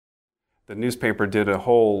The newspaper did a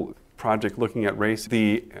whole project looking at race.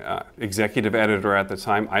 The executive editor at the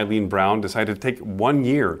time, Eileen Brown, decided to take 1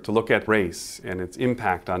 year to look at race and its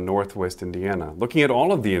impact on Northwest Indiana, looking at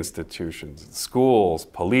all of the institutions, schools,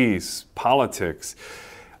 police, politics,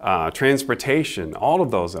 transportation, all of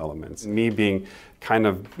those elements. Me being kind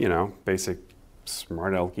of, basic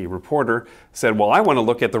smart alecky reporter, said, well, I want to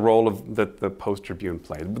look at the role of the Post-Tribune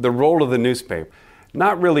played, the role of the newspaper.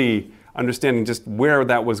 Not really understanding just where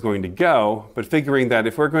that was going to go, but figuring that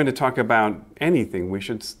if we're going to talk about anything, we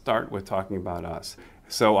should start with talking about us.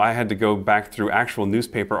 So I had to go back through actual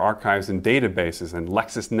newspaper archives and databases and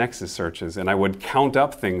LexisNexis searches, and I would count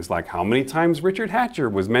up things like how many times Richard Hatcher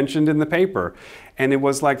was mentioned in the paper. And it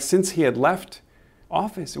was like, since he had left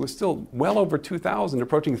office, it was still well over 2,000,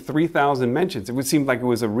 approaching 3,000 mentions. It would seem like it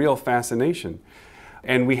was a real fascination.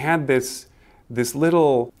 And we had this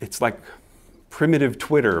little, it's like primitive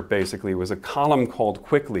Twitter, basically. It was a column called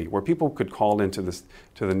Quickly, where people could call into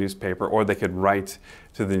to the newspaper, or they could write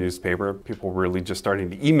to the newspaper. People were really just starting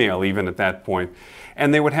to email even at that point.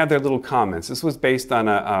 And they would have their little comments. This was based on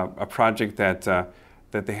a project that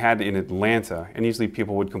they had in Atlanta, and usually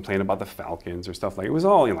people would complain about the Falcons or stuff like it. It was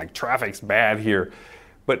all like traffic's bad here.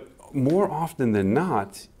 But more often than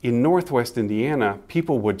not, in Northwest Indiana,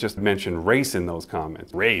 people would just mention race in those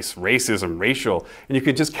comments. Race, racism, racial. And you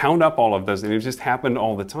could just count up all of those, and it just happened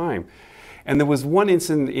all the time. And there was one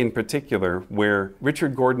incident in particular where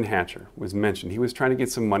Richard Gordon Hatcher was mentioned. He was trying to get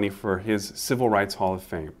some money for his Civil Rights Hall of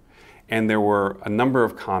Fame. And there were a number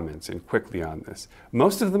of comments and Quickly on this.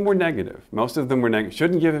 Most of them were negative.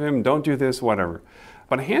 Shouldn't give him, don't do this, whatever.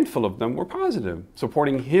 But a handful of them were positive,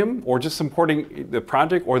 supporting him or just supporting the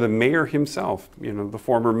project or the mayor himself, the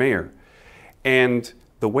former mayor. And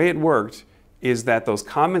the way it worked is that those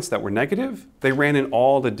comments that were negative, they ran in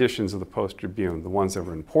all editions of the Post-Tribune, the ones that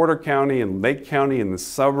were in Porter County and Lake County and the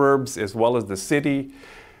suburbs, as well as the city.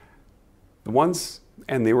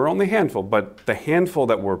 And they were only a handful, but the handful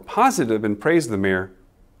that were positive and praised the mayor,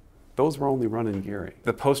 those were only run in Gary.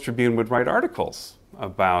 The Post-Tribune would write articles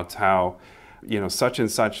about how, such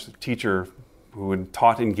and such teacher who had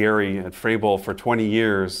taught in Gary at Frable for 20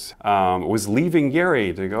 years was leaving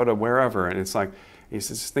Gary to go to wherever. And it's like, he's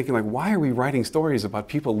just thinking why are we writing stories about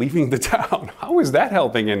people leaving the town? How is that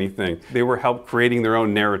helping anything? They were creating their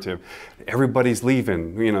own narrative. Everybody's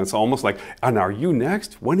leaving. It's almost like, and are you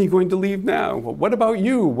next? When are you going to leave now? Well, what about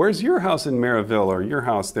you? Where's your house in Maryville or your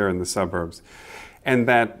house there in the suburbs? And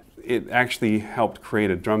that it actually helped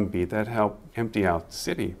create a drumbeat that helped empty out the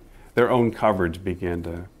city. Their own coverage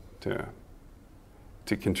began to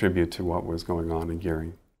contribute to what was going on in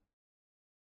Gary.